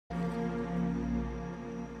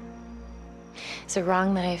Is it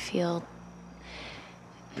wrong that I feel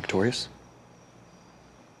Victorious?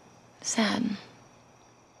 sad?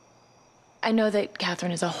 I know that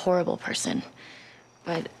Catherine is a horrible person,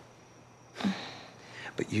 but...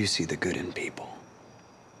 But you see the good in people.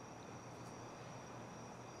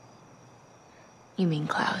 You mean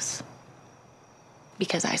Klaus?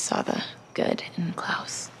 Because I saw the good in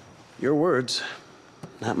Klaus. Your words,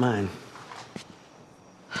 not mine.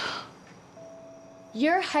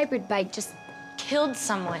 Your hybrid bike just killed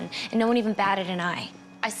someone, and no one even batted an eye.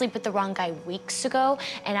 I sleep with the wrong guy weeks ago,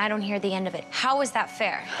 and I don't hear the end of it. How is that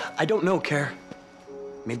fair? I don't know, Care.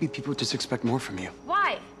 Maybe people just expect more from you.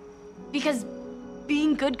 Why? Because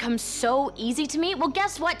being good comes so easy to me? Well,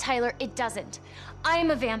 guess what, Tyler? It doesn't. I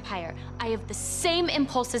am a vampire. I have the same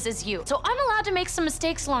impulses as you, so I'm allowed to make some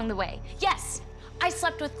mistakes along the way. Yes, I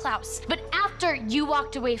slept with Klaus, but after you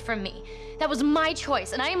walked away from me. That was my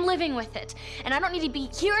choice, and I am living with it. And I don't need to be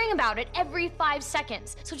hearing about it every 5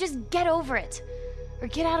 seconds. So just get over it. Or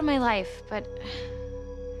get out of my life, but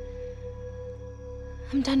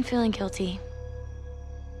I'm done feeling guilty.